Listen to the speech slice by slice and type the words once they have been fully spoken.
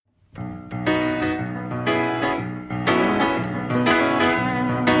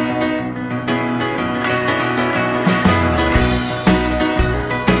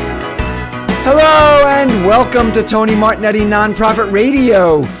welcome to Tony Martignetti Nonprofit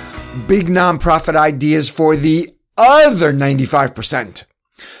Radio. Big nonprofit ideas for the other 95%.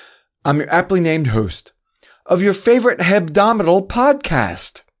 I'm your aptly named host of your favorite hebdomadal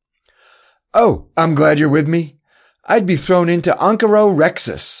podcast. Oh, I'm glad you're with me. I'd be thrown into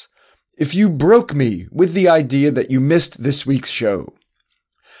Oncororexis if you broke me with the idea that you missed this week's show.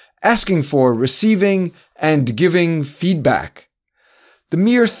 Asking for, receiving, and giving feedback. The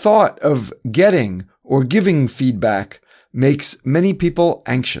mere thought of getting or giving feedback makes many people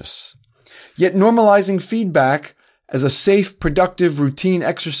anxious. Yet normalizing feedback as a safe, productive, routine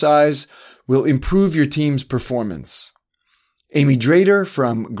exercise will improve your team's performance. Amy Drader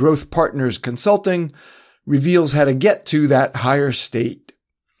from Growth Partners Consulting reveals how to get to that higher state.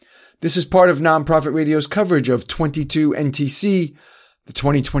 This is part of Nonprofit Radio's coverage of 22NTC, the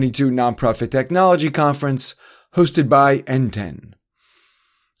 2022 Nonprofit Technology Conference, hosted by NTEN.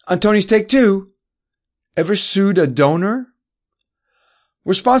 On Tony's Take 2, ever sued a donor?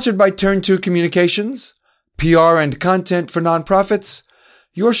 We're sponsored by Turn 2 Communications, PR and content for nonprofits.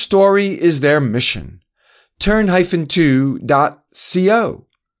 Your story is their mission. Turn-2.co.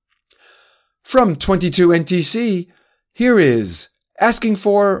 From 22NTC, here is Asking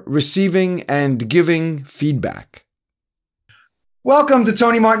for, Receiving, and Giving Feedback. Welcome to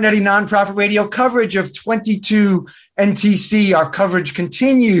Tony Martignetti Nonprofit Radio coverage of 22NTC. Our coverage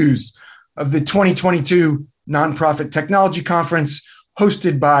continues of the 2022 Nonprofit Technology Conference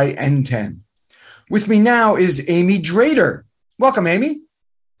hosted by NTEN. With me now is Amy Drader. Welcome, Amy.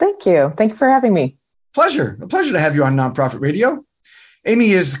 Thank you. Thank you for having me. Pleasure. A pleasure to have you on Nonprofit Radio.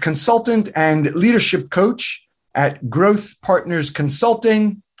 Amy is consultant and leadership coach at Growth Partners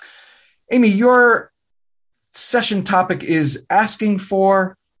Consulting. Amy, your session topic is asking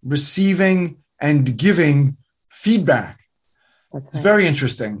for, receiving, and giving feedback. That's It's very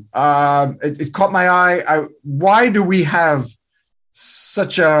interesting. It caught my eye. Why do we have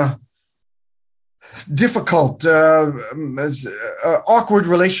such a difficult, awkward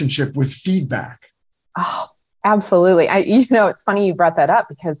relationship with feedback? Oh, absolutely. It's funny you brought that up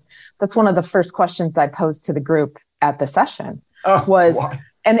because that's one of the first questions I posed to the group at the session Why?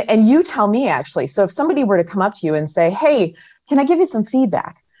 And you tell me actually. So if somebody were to come up to you and say, "Hey, can I give you some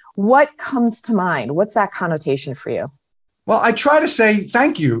feedback?" What comes to mind? What's that connotation for you? Well, I try to say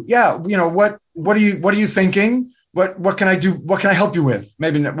thank you. Yeah, what are you thinking? What can I do? What can I help you with?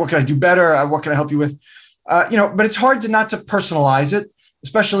 Maybe what can I do better? What can I help you with? But it's hard not to personalize it,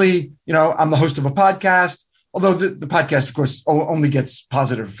 especially, I'm the host of a podcast, although the podcast, of course, only gets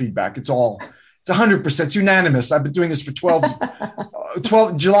positive feedback. It's 100%. It's unanimous. I've been doing this for 12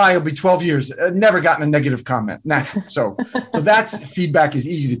 July will be 12 years. I've never gotten a negative comment. Natural. So that's feedback is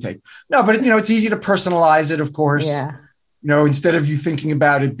easy to take. No, but it's easy to personalize it, of course. Yeah. Instead of you thinking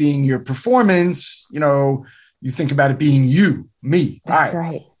about it being your performance, you think about it being you, me. That's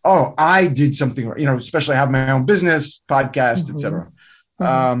right. Oh, I did something, especially I have my own business, podcast, et cetera.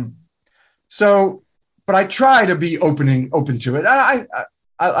 Mm-hmm. But I try to be open to it. I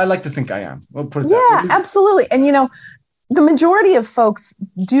like to think I am. We'll put it that way. Yeah, absolutely. And, the majority of folks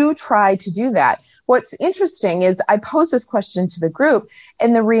do try to do that. What's interesting is I posed this question to the group,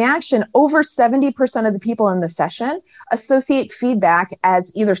 and the reaction, over 70% of the people in the session associate feedback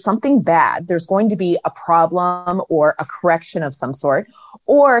as either something bad, there's going to be a problem or a correction of some sort,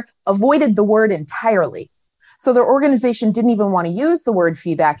 or avoided the word entirely. So their organization didn't even want to use the word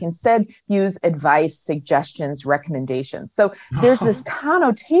feedback, instead use advice, suggestions, recommendations. So there's this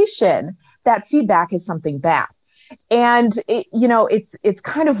connotation that feedback is something bad. And it's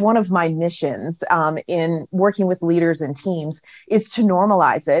kind of one of my missions in working with leaders and teams is to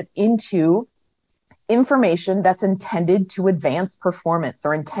normalize it into information that's intended to advance performance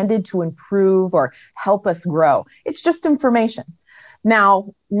or intended to improve or help us grow. It's just information.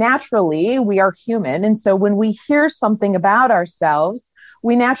 Now, naturally, we are human. And so when we hear something about ourselves,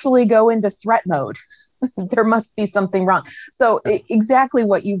 we naturally go into threat mode. There must be something wrong. So exactly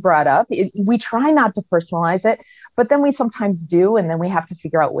what you brought up, we try not to personalize it, but then we sometimes do. And then we have to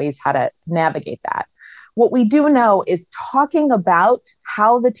figure out ways how to navigate that. What we do know is talking about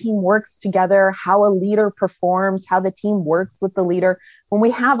how the team works together, how a leader performs, how the team works with the leader. When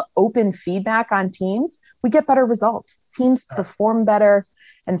we have open feedback on teams, we get better results. Teams perform better.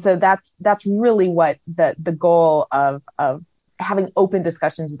 And so that's really what the goal of having open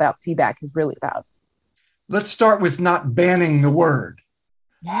discussions about feedback is really about. Let's start with not banning the word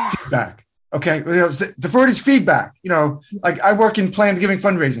feedback. Okay. The word is feedback. Like I work in planned giving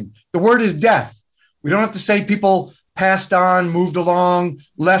fundraising. The word is death. We don't have to say people passed on, moved along,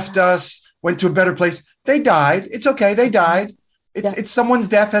 left us, went to a better place. They died. It's okay. They died. It's someone's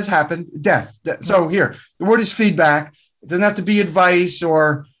death has happened. Death. So here, the word is feedback. It doesn't have to be advice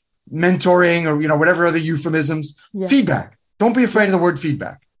or mentoring or whatever other euphemisms. Yeah. Feedback. Don't be afraid of the word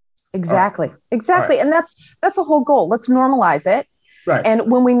feedback. Exactly. Right. Exactly. Right. And that's the whole goal. Let's normalize it. Right.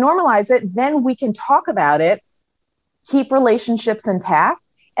 And when we normalize it, then we can talk about it, keep relationships intact,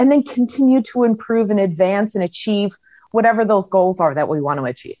 and then continue to improve and advance and achieve whatever those goals are that we want to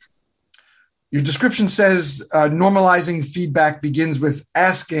achieve. Your description says normalizing feedback begins with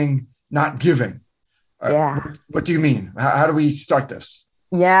asking, not giving. What do you mean? How do we start this?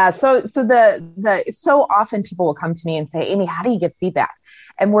 Yeah. So so often people will come to me and say, Amy, how do you get feedback?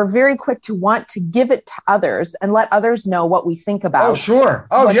 And we're very quick to want to give it to others and let others know what we think about. Oh, sure.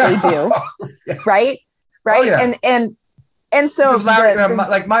 Oh, what yeah. they do. Yeah. Right. Oh, yeah. And so Larry,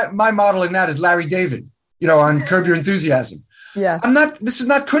 my model in that is Larry David, on Curb Your Enthusiasm. Yeah. This is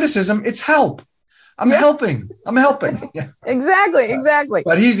not criticism. It's help. I'm helping. Yeah. Exactly.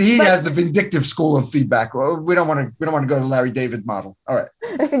 But he has the vindictive school of feedback. Well, we don't want to go to the Larry David model. All right.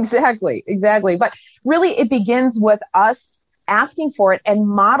 Exactly. But really it begins with us asking for it and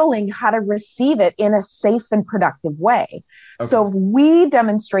modeling how to receive it in a safe and productive way. Okay. So if we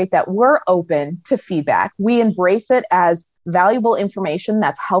demonstrate that we're open to feedback, we embrace it as valuable information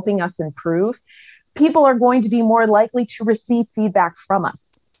that's helping us improve, people are going to be more likely to receive feedback from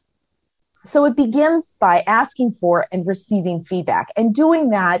us. So it begins by asking for and receiving feedback, and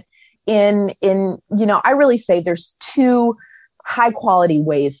doing that in I really say there's two high quality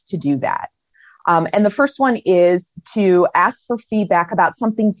ways to do that. And the first one is to ask for feedback about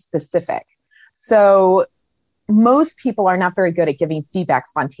something specific. So most people are not very good at giving feedback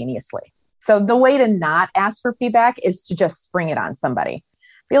spontaneously. So the way to not ask for feedback is to just spring it on somebody.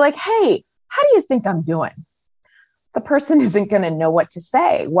 Be like, hey, how do you think I'm doing? The person isn't going to know what to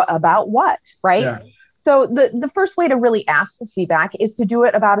say. About what, right? Yeah. So the first way to really ask for feedback is to do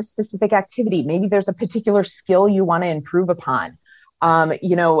it about a specific activity. Maybe there's a particular skill you want to improve upon.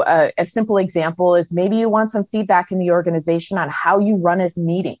 A simple example is maybe you want some feedback in the organization on how you run a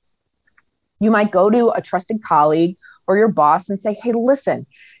meeting. You might go to a trusted colleague or your boss and say, hey, listen,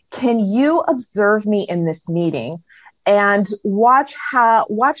 can you observe me in this meeting and watch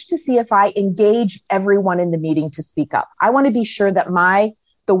to see if I engage everyone in the meeting to speak up? I want to be sure that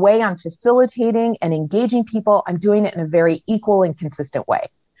the way I'm facilitating and engaging people, I'm doing it in a very equal and consistent way.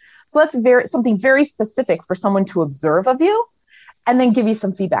 So that's something very specific for someone to observe of you and then give you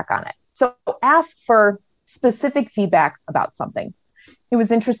some feedback on it. So ask for specific feedback about something. It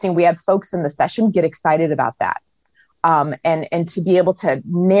was interesting. We had folks in the session get excited about that. And to be able to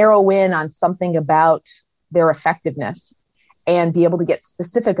narrow in on something about their effectiveness and be able to get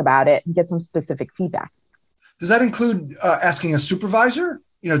specific about it and get some specific feedback. Does that include asking a supervisor,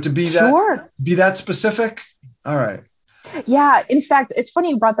 to be that specific? All right. Yeah. In fact, it's funny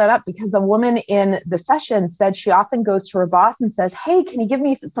you brought that up because a woman in the session said she often goes to her boss and says, hey, can you give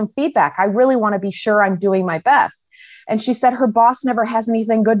me some feedback? I really want to be sure I'm doing my best. And she said her boss never has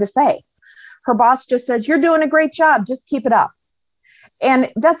anything good to say. Her boss just says, you're doing a great job. Just keep it up.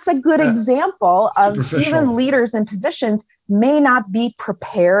 And that's a good example of even leaders in positions may not be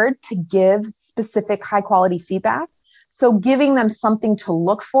prepared to give specific high quality feedback. So giving them something to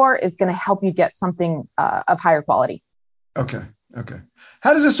look for is going to help you get something of higher quality. Okay.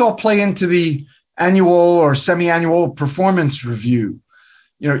 How does this all play into the annual or semi-annual performance review?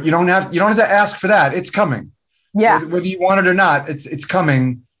 You don't have to ask for that. It's coming. Yeah. Whether you want it or not, it's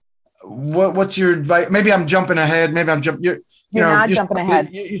coming. What's your advice? Maybe I'm jumping ahead. Maybe I'm jumping. You're not jumping ahead.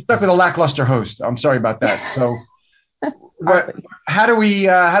 You're stuck with a lackluster host. I'm sorry about that. So, how do we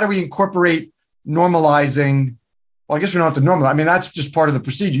incorporate normalizing? Well, I guess we don't have to normalize. I mean, that's just part of the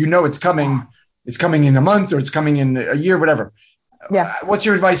procedure. It's coming. It's coming in a month, or it's coming in a year, whatever. Yeah. What's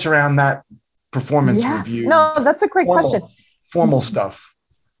your advice around that performance review? No, that's a great question. Formal stuff.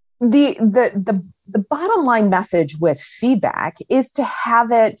 The bottom line message with feedback is to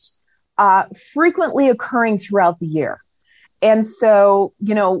have it frequently occurring throughout the year. And so,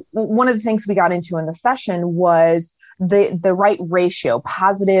 one of the things we got into in the session was the right ratio,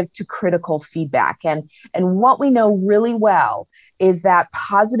 positive to critical feedback. And what we know really well is that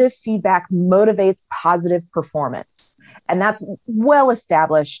positive feedback motivates positive performance. And that's well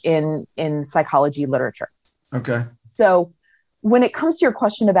established in psychology literature. Okay. So when it comes to your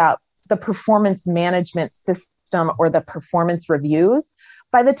question about the performance management system or the performance reviews,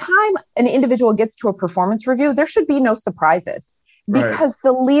 by the time an individual gets to a performance review, there should be no surprises because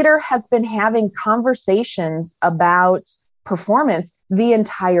the leader has been having conversations about performance the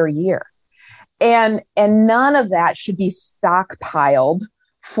entire year. And none of that should be stockpiled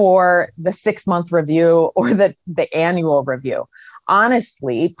for the 6-month review or the annual review.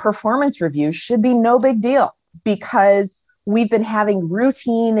 Honestly, performance reviews should be no big deal because we've been having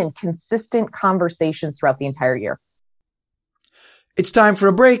routine and consistent conversations throughout the entire year. It's time for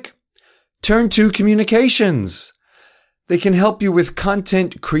a break. Turn to Communications. They can help you with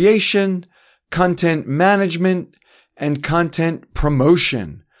content creation, content management, and content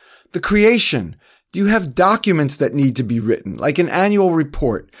promotion. The creation. Do you have documents that need to be written, like an annual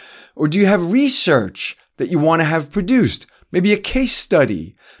report? Or do you have research that you want to have produced? Maybe a case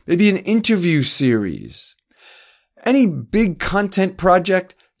study, maybe an interview series. Any big content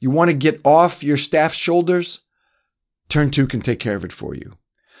project you want to get off your staff's shoulders? Turn2 can take care of it for you.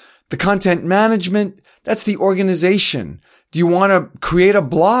 The content management, that's the organization. Do you want to create a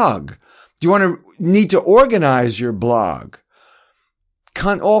blog? Do you need to organize your blog?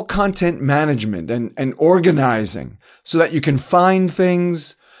 All content management and organizing so that you can find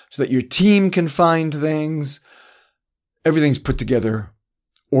things, so that your team can find things. Everything's put together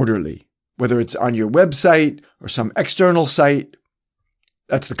orderly, whether it's on your website or some external site.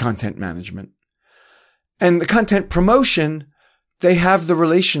 That's the content management. And the content promotion, they have the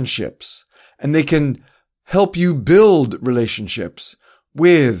relationships and they can help you build relationships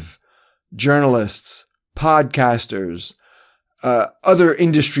with journalists, podcasters, other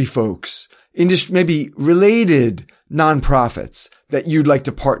industry folks, maybe related nonprofits that you'd like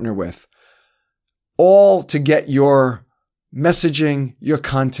to partner with, all to get your messaging, your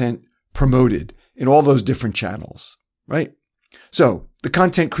content promoted in all those different channels, right? So the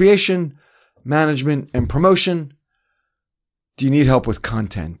content creation, management, and promotion. Do you need help with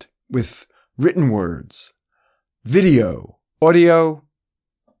content, with written words, video, audio,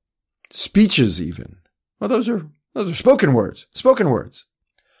 speeches even? Well, those are spoken words.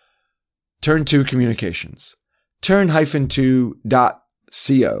 Turn2 Communications.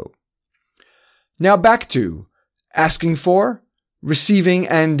 turn-2.co. Now back to asking for, receiving,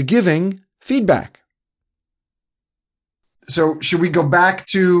 and giving feedback. So should we go back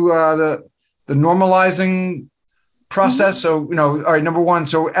to the normalizing process? Mm-hmm. So, all right, number one,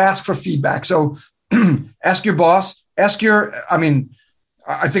 so ask for feedback. So ask your boss, I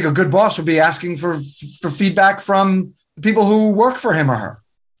think a good boss would be asking for feedback from the people who work for him or her.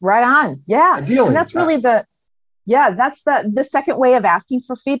 Right on. Yeah. Ideally. And that's really that's the second way of asking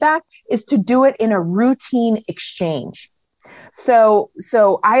for feedback is to do it in a routine exchange. So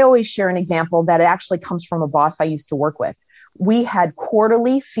I always share an example that actually comes from a boss I used to work with. We had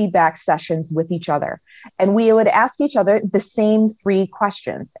quarterly feedback sessions with each other, and we would ask each other the same 3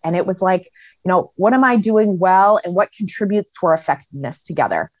 questions. And it was like, what am I doing well and what contributes to our effectiveness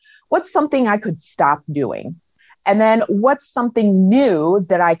together? What's something I could stop doing? And then what's something new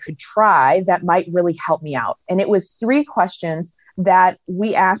that I could try that might really help me out? And it was 3 questions that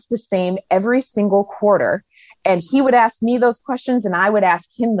we asked the same every single quarter. And he would ask me those questions and I would ask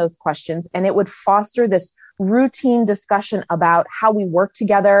him those questions. And it would foster this routine discussion about how we work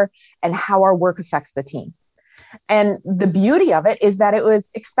together and how our work affects the team. And the beauty of it is that it was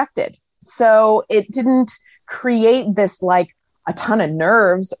expected. So it didn't create this like a ton of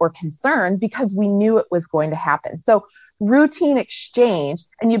nerves or concern because we knew it was going to happen. So routine exchange,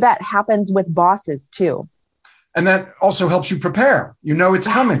 and you bet, happens with bosses too. And that also helps you prepare. It's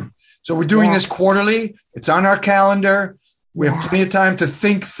coming. So we're doing this quarterly. It's on our calendar. We have plenty of time to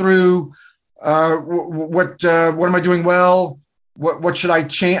think through what am I doing well? What should I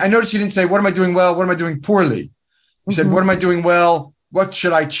change? I noticed you didn't say, what am I doing well? What am I doing poorly? You said, what am I doing well? What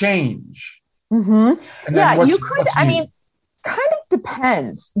should I change? Mm-hmm. And then you could, kind of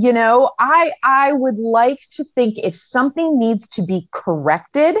depends. I would like to think if something needs to be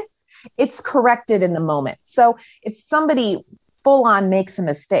corrected, it's corrected in the moment. So if somebody full on makes a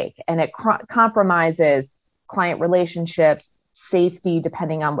mistake and it compromises client relationships, safety,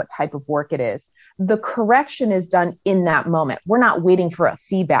 depending on what type of work it is, the correction is done in that moment. We're not waiting for a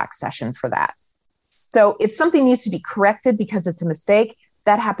feedback session for that. So if something needs to be corrected because it's a mistake,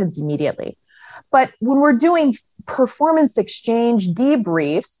 that happens immediately. But when we're doing performance exchange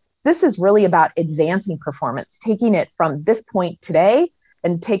debriefs, this is really about advancing performance, taking it from this point today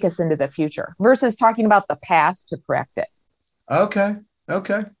and take us into the future versus talking about the past to correct it. Okay.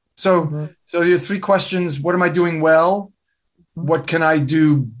 So your 3 questions: what am I doing well? What can I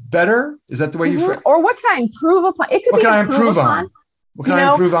do better? Is that the way you frame it? Or what can I improve upon? It could what be can I improve on? What can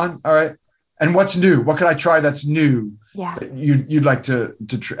I improve on? All right. And what's new? What could I try that's new? Yeah. That you'd like to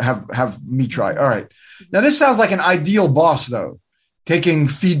have me try. All right. Now this sounds like an ideal boss, though, taking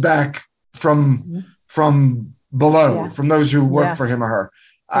feedback from below, from those who work for him or her.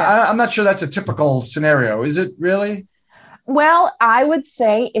 Yeah. I'm not sure that's a typical scenario. Is it really? Well, I would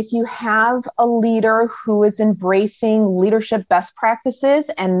say if you have a leader who is embracing leadership best practices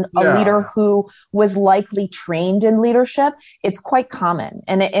and a leader who was likely trained in leadership, it's quite common.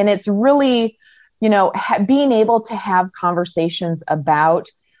 And it's really, being able to have conversations about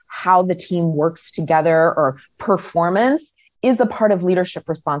how the team works together or performance is a part of leadership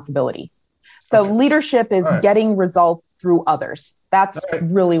responsibility. So leadership is getting results through others. That's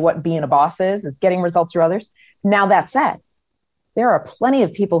really what being a boss is getting results through others. Now, that said, there are plenty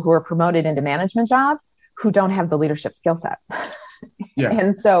of people who are promoted into management jobs who don't have the leadership skill set.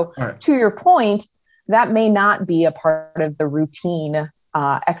 And so to your point, that may not be a part of the routine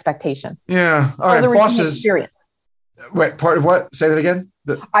expectation. Yeah. All right. Bosses. Experience. Wait, part of what? Say that again.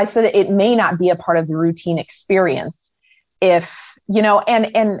 I said that it may not be a part of the routine experience if,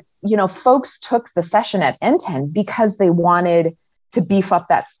 folks took the session at NTEN because they wanted to beef up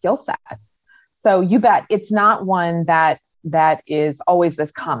that skill set. So you bet it's not one that is always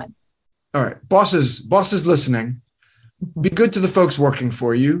this common. All right. Bosses listening, be good to the folks working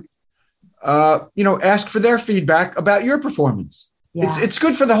for you. Ask for their feedback about your performance. Yeah. It's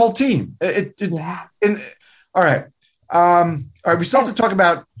good for the whole team. All right. We still have to talk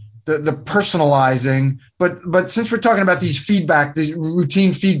about the personalizing, but since we're talking about these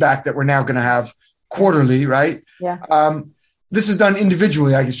routine feedback that we're now going to have quarterly, right? Yeah. This is done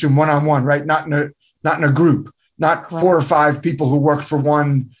individually, I assume, one-on-one, right? Not in a group, not 4 or 5 people who work for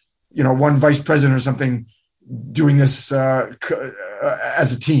one vice president or something doing this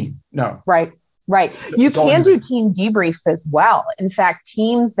as a team. No. Right. You can do team debriefs as well. In fact,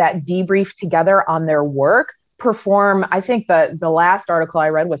 teams that debrief together on their work perform, I think the last article I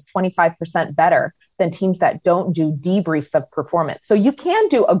read was 25% better than teams that don't do debriefs of performance. So you can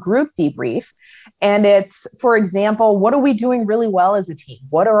do a group debrief. And it's, for example, what are we doing really well as a team?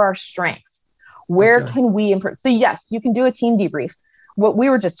 What are our strengths? Where can we improve? So yes, you can do a team debrief. What we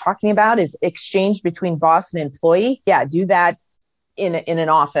were just talking about is exchange between boss and employee. Yeah, do that in an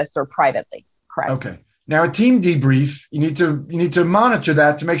office or privately. Correct. Okay. Now, a team debrief, you need to monitor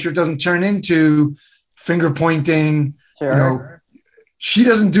that to make sure it doesn't turn into finger pointing. Sure. She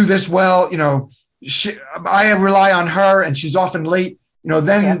doesn't do this well. I rely on her, and she's often late.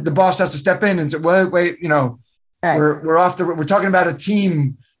 Then the boss has to step in and say, "Wait. We're off we're talking about a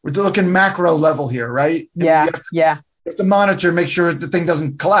team. We're looking macro level here, right?" And you have to monitor, make sure the thing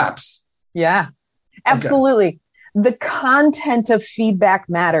doesn't collapse. Yeah, absolutely. The content of feedback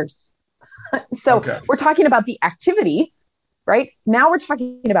matters. So we're talking about the activity, right? Now we're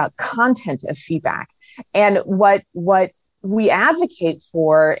talking about content of feedback. And what we advocate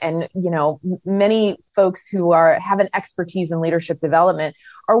for, and many folks who have an expertise in leadership development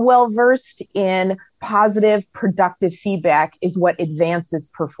are well versed in positive, productive feedback is what advances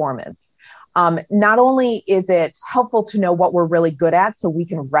performance. Not only is it helpful to know what we're really good at so we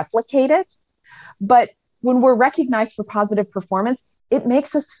can replicate it, but when we're recognized for positive performance, it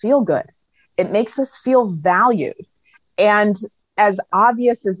makes us feel good. It makes us feel valued. And as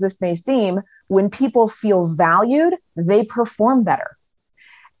obvious as this may seem, when people feel valued, they perform better.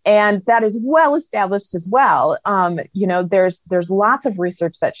 And that is well established as well. There's lots of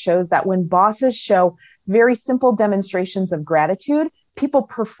research that shows that when bosses show very simple demonstrations of gratitude, people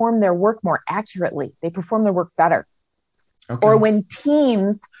perform their work more accurately. They perform their work better. Okay. Or when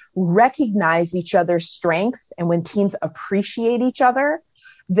teams recognize each other's strengths and when teams appreciate each other,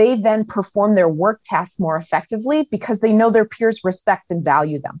 they then perform their work tasks more effectively because they know their peers respect and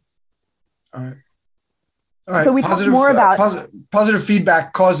value them. All right. So we talk more about positive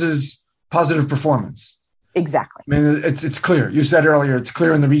feedback causes positive performance. Exactly. I mean, it's clear. You said earlier, it's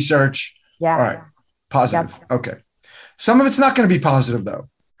clear in the research. Yeah. All right. Positive. Yep. Okay. Some of it's not going to be positive though.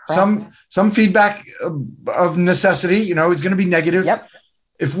 Correct. Some feedback of necessity, it's going to be negative. Yep.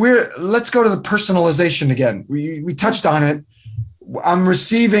 Let's go to the personalization again. We touched on it. I'm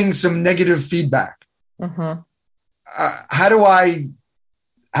receiving some negative feedback. Mm-hmm. How do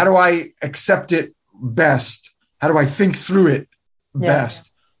I accept it best? How do I think through it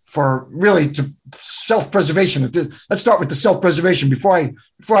best for really to self-preservation? Let's start with the self-preservation before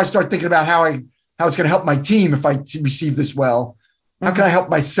I start thinking about how it's going to help my team if I receive this well. How can I help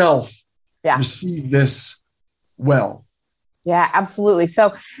myself receive this well? Yeah, absolutely.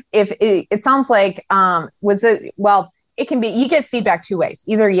 So if it sounds like, it can be, you get feedback 2 ways.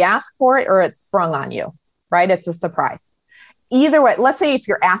 Either you ask for it or it's sprung on you, right? It's a surprise. Either way, let's say if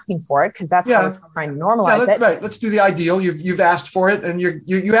you're asking for it, because that's how we're trying to normalize it. Right. Let's do the ideal. You've asked for it and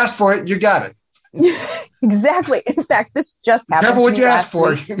you asked for it, you got it. Exactly. In fact, this just happened. Be careful what you ask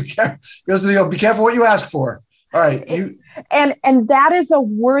for. Be careful what you ask for. All right. And that is a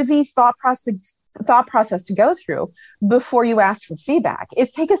worthy thought thought process to go through before you ask for feedback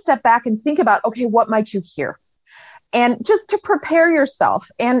is take a step back and think about, okay, what might you hear? And just to prepare yourself.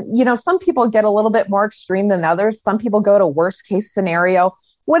 And, some people get a little bit more extreme than others. Some people go to worst case scenario,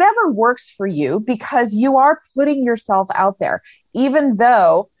 whatever works for you, because you are putting yourself out there. Even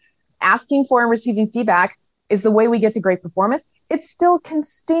though asking for and receiving feedback is the way we get to great performance, it still can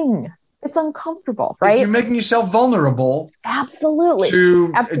sting. It's uncomfortable, right? You're making yourself vulnerable. Absolutely.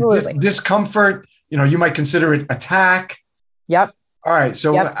 To discomfort. You might consider it attack. Yep. All right.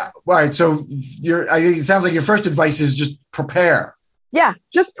 So, So it sounds like your first advice is just prepare. Yeah.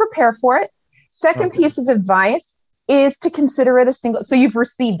 Just prepare for it. Second piece of advice is to consider it so you've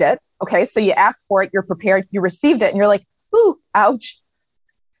received it. Okay. So you asked for it, you're prepared, you received it, and you're like, ooh, ouch.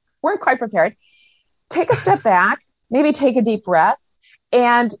 Weren't quite prepared. Take a step back, maybe take a deep breath,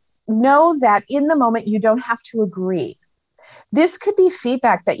 and know that in the moment, you don't have to agree. This could be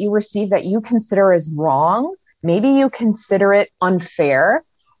feedback that you receive that you consider as wrong. Maybe you consider it unfair,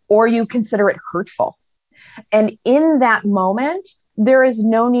 or you consider it hurtful. And in that moment, there is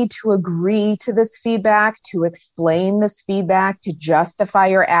no need to agree to this feedback, to explain this feedback, to justify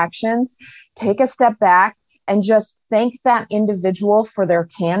your actions. Take a step back and just thank that individual for their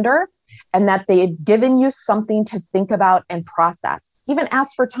candor and that they had given you something to think about and process. Even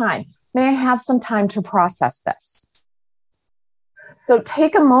ask for time. May I have some time to process this? So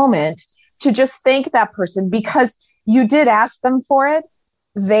take a moment to just thank that person, because you did ask them for it.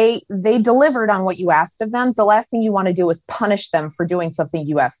 They delivered on what you asked of them. The last thing you want to do is punish them for doing something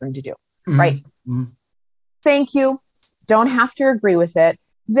you asked them to do, right? Mm-hmm. Thank you. Don't have to agree with it.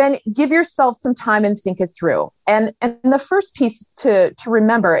 Then give yourself some time and think it through. And the first piece to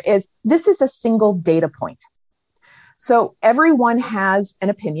remember is this is a single data point. So everyone has an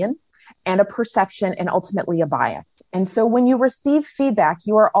opinion and a perception and ultimately a bias. And so when you receive feedback,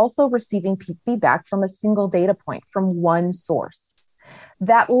 you are also receiving feedback from a single data point, from one source.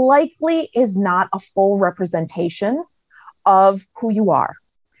 That likely is not a full representation of who you are.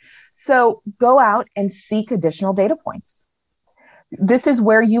 So go out and seek additional data points. This is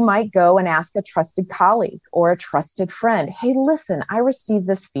where you might go and ask a trusted colleague or a trusted friend, hey, listen, I received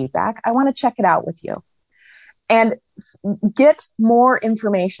this feedback. I want to check it out with you. And get more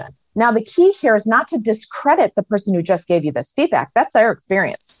information. Now, the key here is not to discredit the person who just gave you this feedback. That's their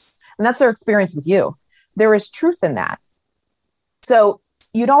experience. And that's their experience with you. There is truth in that. So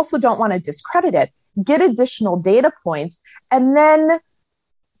you also don't want to discredit it. Get additional data points and then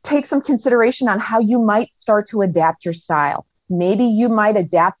take some consideration on how you might start to adapt your style. Maybe you might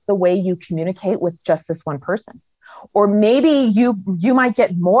adapt the way you communicate with just this one person. Or maybe you might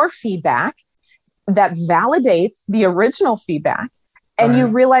get more feedback that validates the original feedback. And you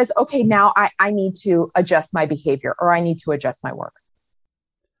realize, okay, now I need to adjust my behavior, or I need to adjust my work.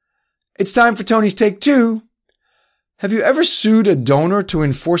 It's time for Tony's Take 2. Have you ever sued a donor to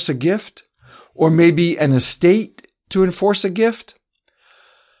enforce a gift? Or maybe an estate to enforce a gift?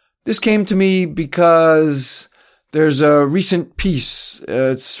 This came to me because there's a recent piece,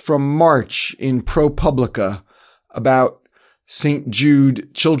 it's from March in ProPublica, about St.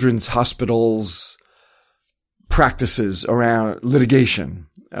 Jude Children's Hospital's practices around litigation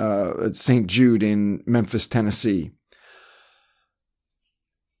at St. Jude in Memphis, Tennessee.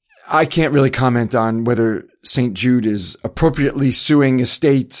 I can't really comment on whether St. Jude is appropriately suing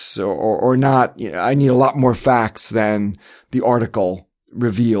estates or not. I need a lot more facts than the article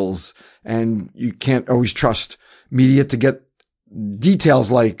reveals, and you can't always trust media to get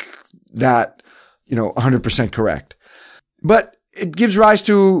details like that, 100% correct. But it gives rise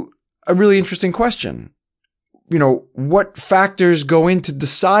to a really interesting question. What factors go into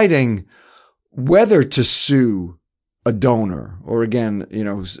deciding whether to sue a donor, or again,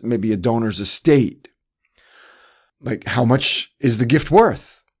 maybe a donor's estate? Like, how much is the gift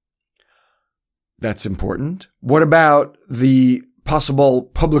worth? That's important. What about the possible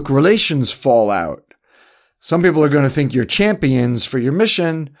public relations fallout? Some people are going to think you're champions for your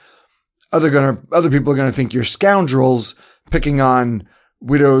mission. Other people are going to think you're scoundrels picking on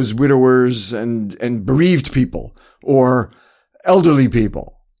widows, widowers, and bereaved people, or elderly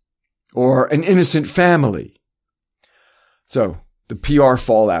people, or an innocent family. So the PR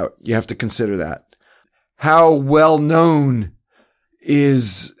fallout, you have to consider that. How well known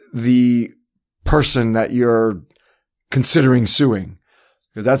is the person that you're considering suing?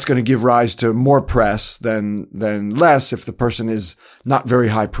 Because that's going to give rise to more press than less if the person is not very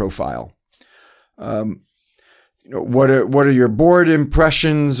high profile. What are your board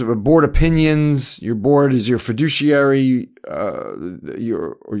impressions, board opinions? Your board is your fiduciary, those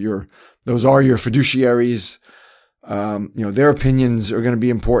are your fiduciaries. Their opinions are going to be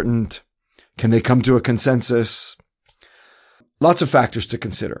important. Can they come to a consensus? Lots of factors to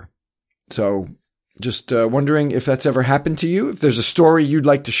consider. So just wondering if that's ever happened to you. If there's a story you'd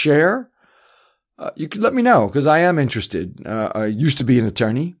like to share, you could let me know, because I am interested. I used to be an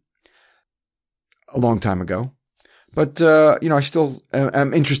attorney a long time ago, but I still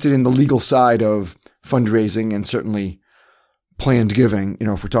am interested in the legal side of fundraising and certainly planned giving,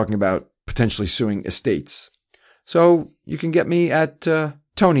 if we're talking about potentially suing estates. So you can get me at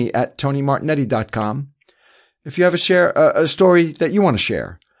Tony@TonyMartignetti.com if you have a story that you want to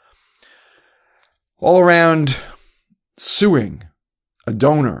share. All around suing a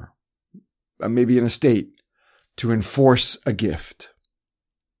donor, maybe an estate, to enforce a gift.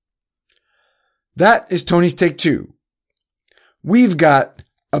 That is Tony's Take 2. We've got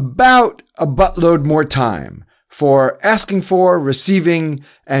about a buttload more time for asking for, receiving,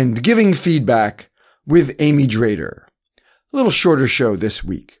 and giving feedback with Amy Drader. A little shorter show this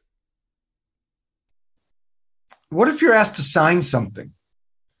week. What if you're asked to sign something?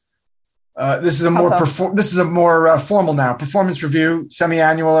 This is a more formal now. Performance review,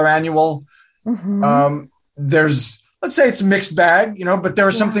 semi-annual or annual. Mm-hmm. Let's say it's a mixed bag, but there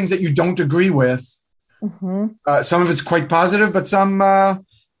are some things that you don't agree with. Mm-hmm. Some of it's quite positive, but some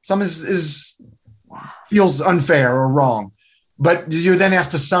is feels unfair or wrong. But you're then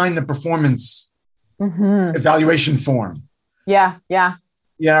asked to sign the performance evaluation form. Yeah.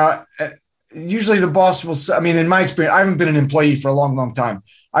 Usually the boss will, in my experience, I haven't been an employee for a long, long time.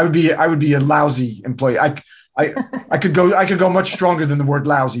 I would be a lousy employee. I could go much stronger than the word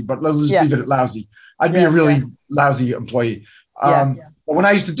lousy, but let's just leave it at lousy. I'd be a really lousy employee. But when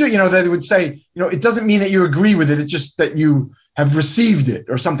I used to do, they would say, it doesn't mean that you agree with it. It's just that you have received it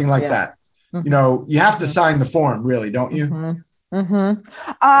or something like that. Mm-hmm. You have to sign the form, really, don't you? Mm-hmm.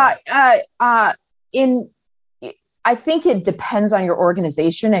 I think it depends on your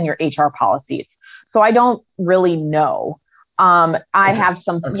organization and your HR policies. So I don't really know. I have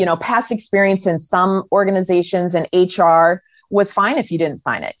some, past experience in some organizations, and HR was fine if you didn't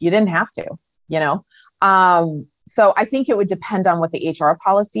sign it. You didn't have to, So I think it would depend on what the HR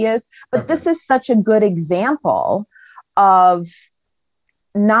policy is. But this is such a good example of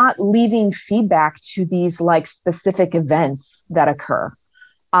not leaving feedback to these like specific events that occur.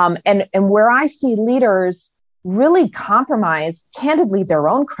 And where I see leaders really compromise, candidly, their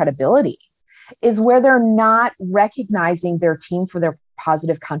own credibility is where they're not recognizing their team for their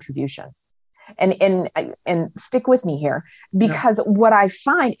positive contributions. And stick with me here, because what I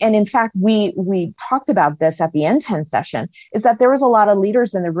find, and in fact, we talked about this at the N10 session, is that there was a lot of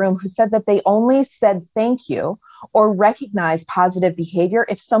leaders in the room who said that they only said thank you or recognized positive behavior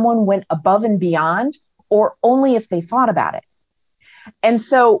if someone went above and beyond, or only if they thought about it. And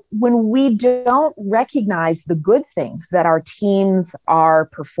so when we don't recognize the good things that our teams are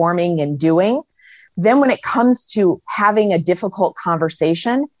performing and doing, then when it comes to having a difficult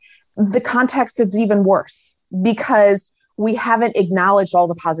conversation, the context is even worse, because we haven't acknowledged all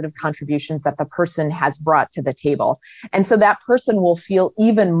the positive contributions that the person has brought to the table. And so that person will feel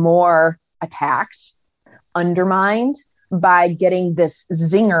even more attacked, undermined by getting this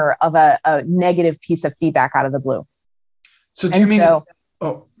zinger of a negative piece of feedback out of the blue. So do you mean? Go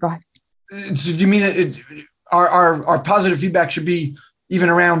ahead. So do you mean our positive feedback should be even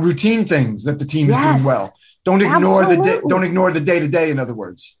around routine things that the team is doing well? Don't ignore the day-to-day. In other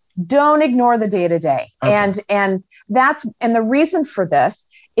words, don't ignore the day-to-day. Okay. And the reason for this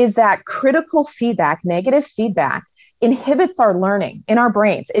is that critical feedback, negative feedback, inhibits our learning in our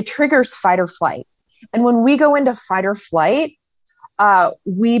brains. It triggers fight or flight, and when we go into fight or flight,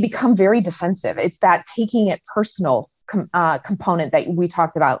 we become very defensive. It's that taking it personal component that we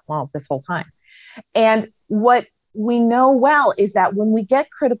talked about this whole time. And what we know well is that when we get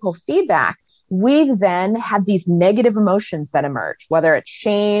critical feedback, we then have these negative emotions that emerge, whether it's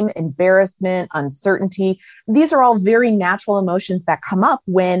shame, embarrassment, uncertainty. These are all very natural emotions that come up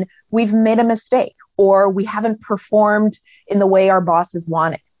when we've made a mistake or we haven't performed in the way our bosses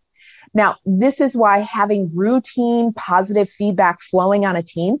wanted. Now, this is why having routine positive feedback flowing on a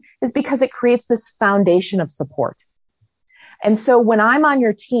team is because it creates this foundation of support. And so when I'm on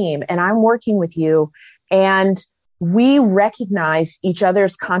your team and I'm working with you and we recognize each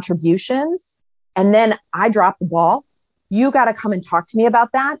other's contributions, and then I drop the ball, you got to come and talk to me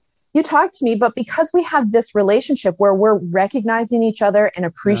about that. You talk to me, but because we have this relationship where we're recognizing each other and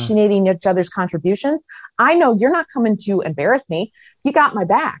appreciating each other's contributions, I know you're not coming to embarrass me. You got my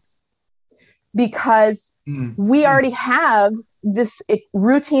back, because we already have this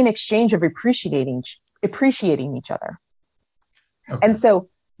routine exchange of appreciating each other. Okay. And so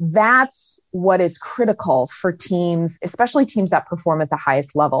That's what is critical for teams, especially teams that perform at the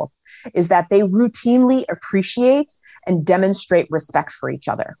highest levels, is that they routinely appreciate and demonstrate respect for each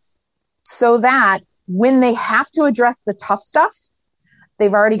other, so that when they have to address the tough stuff,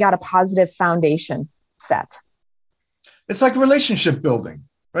 they've already got a positive foundation set. It's like relationship building,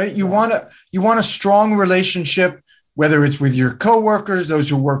 right? You want a strong relationship, whether it's with your coworkers, those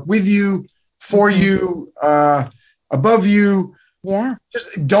who work with you, for you, above you,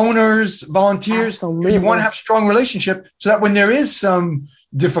 just donors, volunteers. Absolutely. You want to have a strong relationship so that when there is some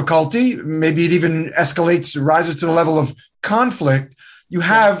difficulty, maybe it even escalates, rises to the level of conflict, you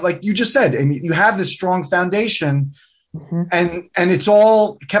have, like you just said, and you have this strong foundation, and it's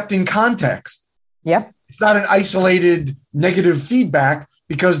all kept in context. Yep. It's not an isolated negative feedback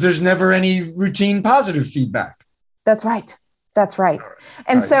because there's never any routine positive feedback. That's right. That's right.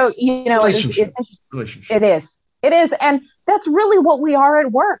 And so, relationship. It is. And that's really what we are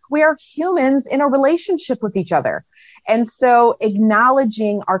at work. We are humans in a relationship with each other. And so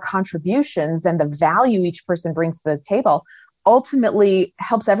acknowledging our contributions and the value each person brings to the table ultimately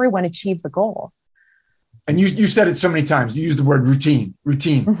helps everyone achieve the goal. And you said it so many times. You used the word routine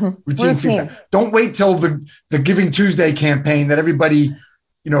feedback. Don't wait till the Giving Tuesday campaign that everybody,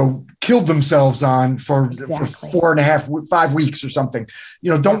 killed themselves on for 5 weeks or something.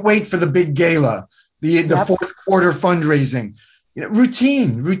 Don't wait for the big gala, the fourth quarter fundraising.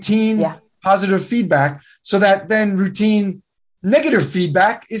 Routine, positive feedback, so that then routine negative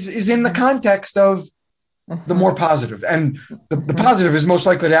feedback is in the context of the more positive, and the positive is most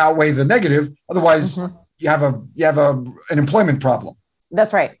likely to outweigh the negative. Otherwise, you have an employment problem.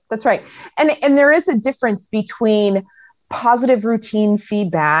 That's right. And there is a difference between positive routine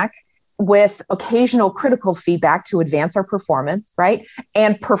feedback with occasional critical feedback to advance our performance, right?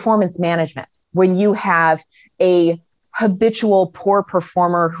 And performance management, when you have a habitual poor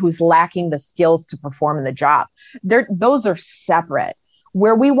performer who's lacking the skills to perform in the job. Those are separate.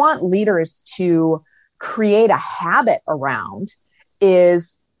 Where we want leaders to create a habit around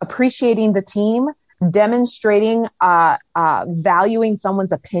is appreciating the team, demonstrating, valuing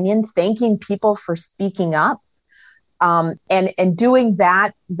someone's opinion, thanking people for speaking up, and doing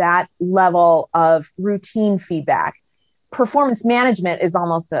that level of routine feedback. Performance management is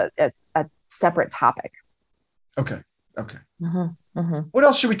almost a separate topic. Okay. What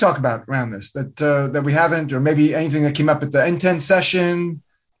else should we talk about around this that we haven't, or maybe anything that came up at the N10 session?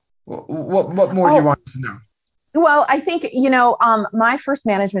 What more do you want us to know? Well, I think, my first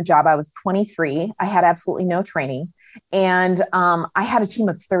management job, I was 23. I had absolutely no training. And I had a team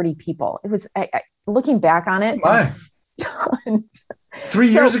of 30 people. It was, looking back on it. Oh 3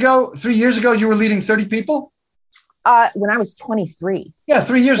 years ago, you were leading 30 people? When I was 23. Yeah,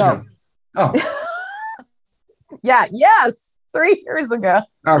 3 years ago. Oh. Yes, 3 years ago.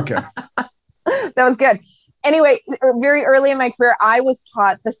 Okay. That was good. Anyway, very early in my career, I was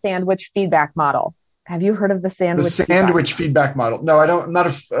taught the sandwich feedback model. Have you heard of the sandwich feedback model? No, I'm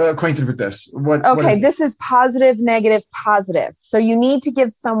not acquainted with this. What is this is positive, negative, positive. So you need to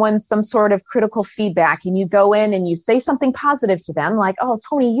give someone some sort of critical feedback, and you go in and you say something positive to them, like, "Oh,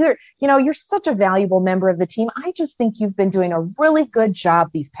 Tony, you're such a valuable member of the team. I just think you've been doing a really good job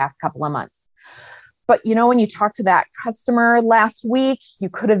these past couple of months. But when you talked to that customer last week, you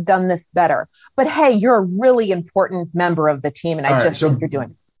could have done this better. But hey, you're a really important member of the team, and I think you're doing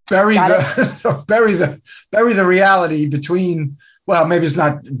it." Bury the reality between, well, maybe it's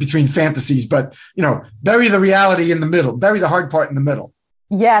not between fantasies, but bury the reality in the middle, bury the hard part in the middle.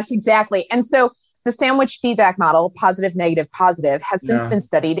 Yes, exactly. And so the sandwich feedback model, positive, negative, positive, has since been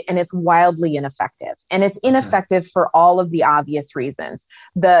studied, and it's wildly ineffective. And it's ineffective for all of the obvious reasons.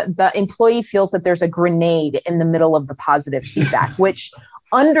 The employee feels that there's a grenade in the middle of the positive feedback, which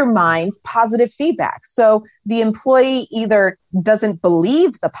undermines positive feedback. So the employee either doesn't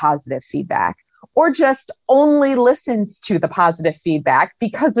believe the positive feedback or just only listens to the positive feedback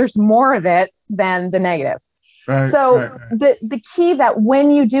because there's more of it than the negative. Right. The key that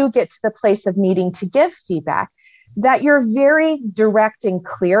when you do get to the place of needing to give feedback, that you're very direct and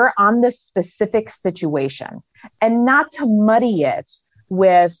clear on the specific situation, and not to muddy it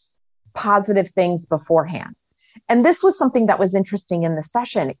with positive things beforehand. And this was something that was interesting in the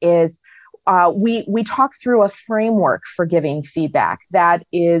session is we talked through a framework for giving feedback that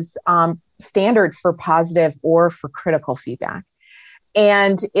is standard for positive or for critical feedback.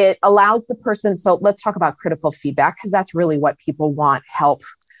 And it allows the person, so let's talk about critical feedback, because that's really what people want help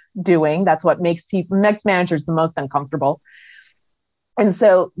doing. That's what makes managers the most uncomfortable. And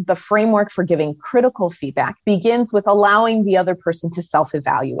so the framework for giving critical feedback begins with allowing the other person to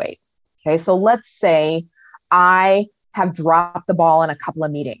self-evaluate. Okay, so let's say I have dropped the ball in a couple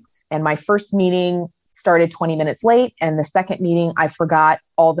of meetings. And my first meeting started 20 minutes late. And the second meeting, I forgot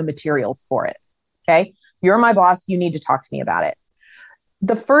all the materials for it. Okay. You're my boss. You need to talk to me about it.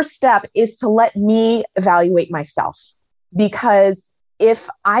 The first step is to let me evaluate myself, because if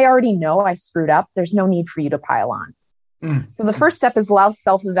I already know I screwed up, there's no need for you to pile on. So the first step is allow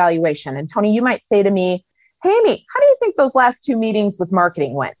self-evaluation. And Tony, you might say to me, hey, Amy, how do you think those last 2 meetings with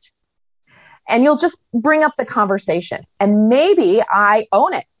marketing went? And you'll just bring up the conversation. And maybe I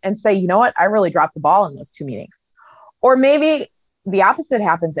own it and say, you know what? I really dropped the ball in those 2 meetings. Or maybe the opposite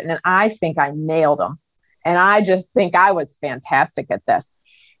happens and I think I nailed them. And I just think I was fantastic at this.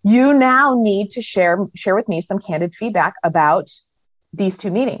 You now need to share with me some candid feedback about these 2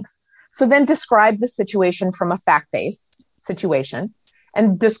 meetings. So then describe the situation from a fact-based situation,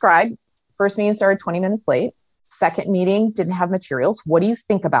 and describe first meeting started 20 minutes late. Second meeting didn't have materials. What do you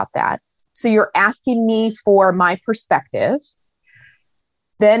think about that? So you're asking me for my perspective.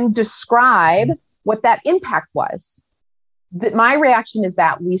 Then describe what that impact was. My reaction is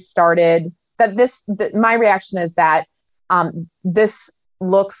that this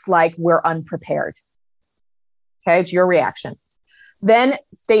looks like we're unprepared. Okay, it's your reaction. Then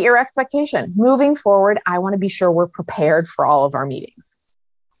state your expectation. Moving forward, I want to be sure we're prepared for all of our meetings.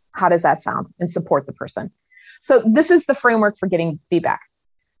 How does that sound? And support the person. So this is the framework for getting feedback.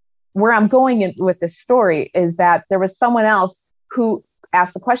 Where I'm going with this story is that there was someone else who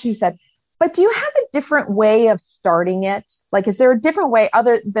asked the question, who said, but do you have a different way of starting it? Like, is there a different way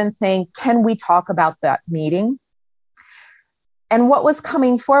other than saying, can we talk about that meeting? And what was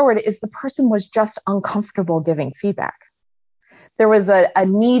coming forward is the person was just uncomfortable giving feedback. There was a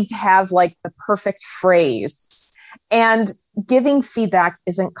need to have like the perfect phrase, and giving feedback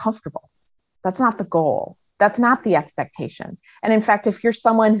isn't comfortable. That's not the goal. That's not the expectation. And in fact, if you're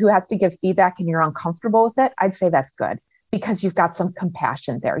someone who has to give feedback and you're uncomfortable with it, I'd say that's good, because you've got some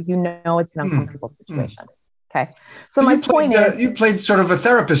compassion there. You know, it's an uncomfortable situation. Okay. So my point is, you played sort of a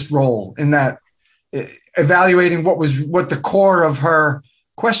therapist role in that, evaluating what the core of her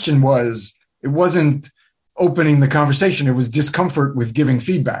question was. It wasn't opening the conversation. It was discomfort with giving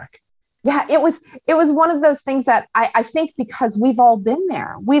feedback. Yeah, it was one of those things that I think, because we've all been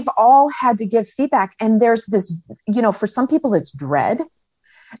there, we've all had to give feedback. And there's this, for some people it's dread.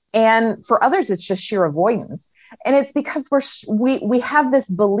 And for others, it's just sheer avoidance. And it's because we have this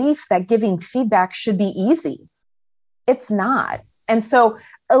belief that giving feedback should be easy. It's not. And so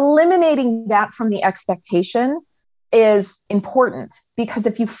eliminating that from the expectation is important, because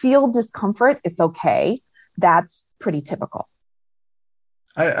if you feel discomfort, it's okay. That's pretty typical.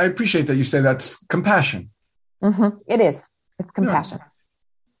 I appreciate that you say that's compassion. Mm-hmm. It is. It's compassion. Yeah.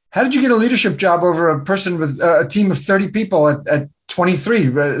 How did you get a leadership job over a person with a team of 30 people at 23?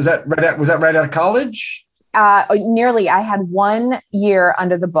 Was that right out of college? Nearly. I had 1 year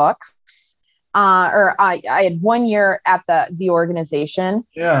under the books. I had 1 year at the organization.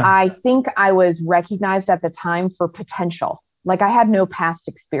 Yeah. I think I was recognized at the time for potential. Like, I had no past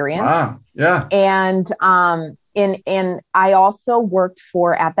experience. Wow. Yeah. And I also worked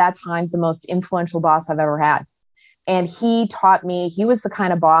for, at that time, the most influential boss I've ever had. And he taught me, he was the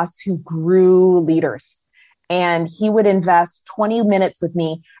kind of boss who grew leaders. And he would invest 20 minutes with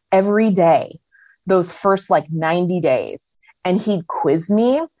me every day, those first 90 days. And he'd quiz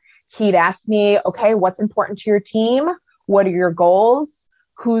me. He'd ask me, okay, what's important to your team? What are your goals?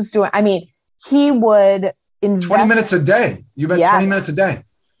 Who's doing? I mean, he would invest 20 minutes a day. You bet. Yes. 20 minutes a day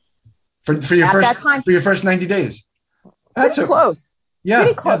for your first 90 days. That's close. Yeah,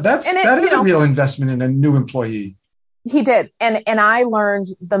 pretty close. Yeah, that is a real investment in a new employee. He did. And I learned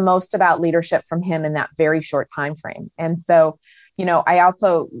the most about leadership from him in that very short time frame. And so, I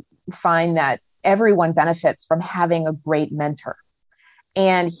also find that everyone benefits from having a great mentor.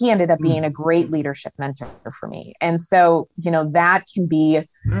 And he ended up being a great leadership mentor for me. And so, that can be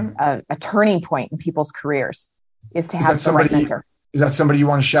a turning point in people's careers, is to have the right mentor. Is that somebody you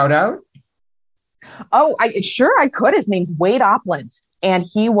want to shout out? Oh, I could. His name's Wade Opland. And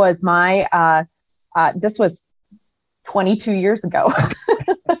he was my, this was 22 years ago.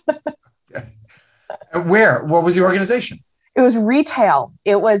 Okay. Where? What was the organization? It was retail.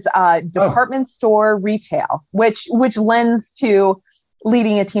 It was department store retail, which lends to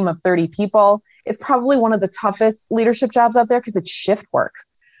leading a team of 30 people. It's probably one of the toughest leadership jobs out there, because it's shift work.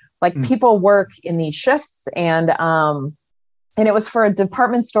 People work in these shifts, and it was for a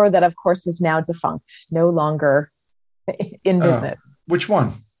department store that, of course, is now defunct, no longer in business. Which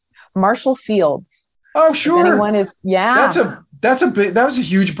one? Marshall Fields. Oh, sure. If anyone is, yeah. That was a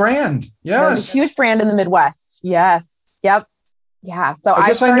huge brand. Yes. It was a huge brand in the Midwest. Yes. Yep. Yeah. So I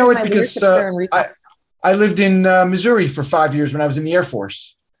guess I know it because I lived in Missouri for 5 years when I was in the Air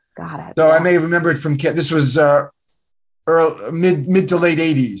Force. Got it. So I may remember it from, this was mid to late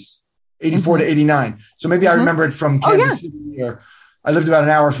 80s, 84 to 89. So maybe I remember it from Kansas City, or I lived about an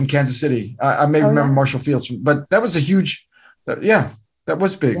hour from Kansas City. I may remember Marshall Fields, but that was a huge, that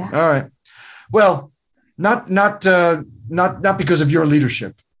was big. Yeah. All right. Well, not because of your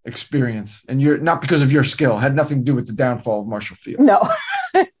leadership experience and not because of your skill. It had nothing to do with the downfall of Marshall Field. No,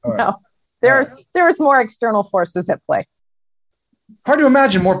 Right. no. There was more external forces at play. Hard to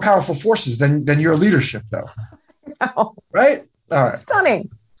imagine more powerful forces than your leadership, though. No. Right? All right. Stunning.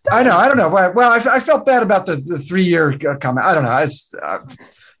 I know. Well, I felt bad about the 3-year comment. I don't know. It's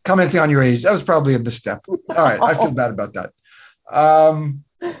commenting on your age. That was probably a misstep. All right. I feel bad about that.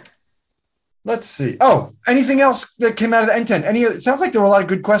 Let's see. Oh, anything else that came out of the N10? It sounds like there were a lot of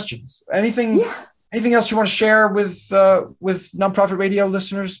good questions. Anything else you want to share with Nonprofit Radio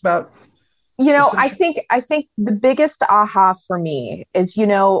listeners about? I think the biggest aha for me is,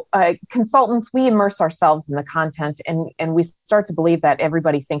 consultants, we immerse ourselves in the content and we start to believe that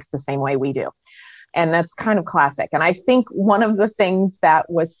everybody thinks the same way we do. And that's kind of classic. And I think one of the things that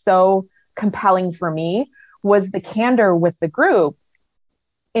was so compelling for me was the candor with the group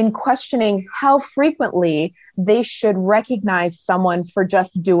in questioning how frequently they should recognize someone for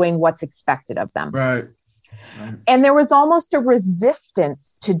just doing what's expected of them. Right. And there was almost a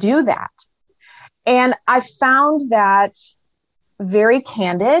resistance to do that. And I found that very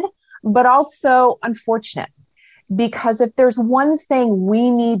candid, but also unfortunate, because if there's one thing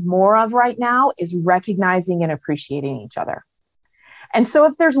we need more of right now is recognizing and appreciating each other. And so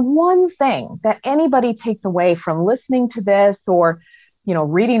if there's one thing that anybody takes away from listening to this or,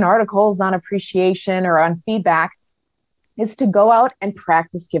 reading articles on appreciation or on feedback, is to go out and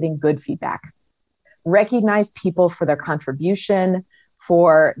practice giving good feedback. Recognize people for their contribution,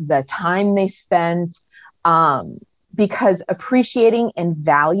 for the time they spent, because appreciating and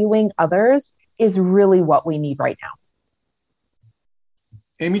valuing others is really what we need right now.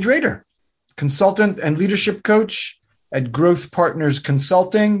 Amy Drader, consultant and leadership coach at Growth Partners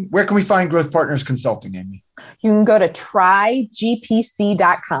Consulting. Where can we find Growth Partners Consulting, Amy? You can go to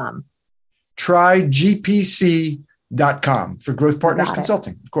trygpc.com. trygpc.com for Growth Partners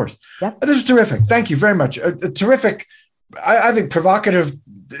Consulting, of course. Yep. This is terrific. Thank you very much. A terrific, I think, provocative,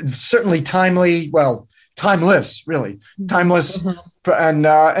 certainly timely, timeless, really. Timeless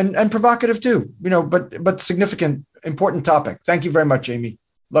and provocative too, but significant, important topic. Thank you very much, Amy.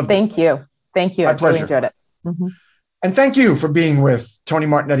 Loved it. Thank you. My pleasure. Really enjoyed it. Mm-hmm. And thank you for being with Tony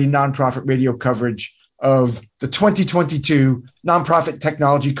Martignetti Nonprofit Radio coverage of the 2022 Nonprofit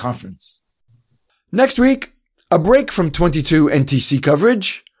Technology Conference. Next week, a break from 22 NTC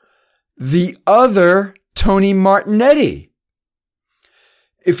coverage, the other Tony Martignetti.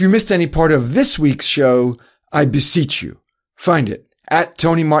 If you missed any part of this week's show, I beseech you, find it at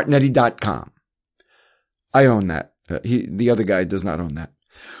TonyMartignetti.com. I own that. The other guy does not own that.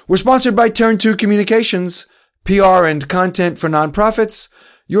 We're sponsored by Turn 2 Communications, PR and content for nonprofits.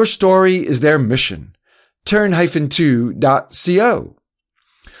 Your story is their mission. Turn-2.co.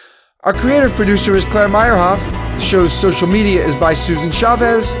 Our creative producer is Claire Meyerhoff. The show's social media is by Susan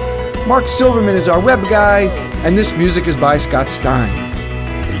Chavez. Mark Silverman is our web guy, and this music is by Scott Stein.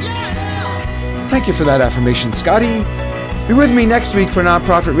 Thank you for that affirmation, Scotty. Be with me next week for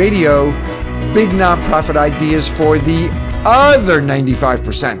Nonprofit Radio. Big nonprofit ideas for the other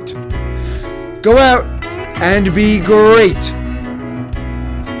 95%. Go out and be great.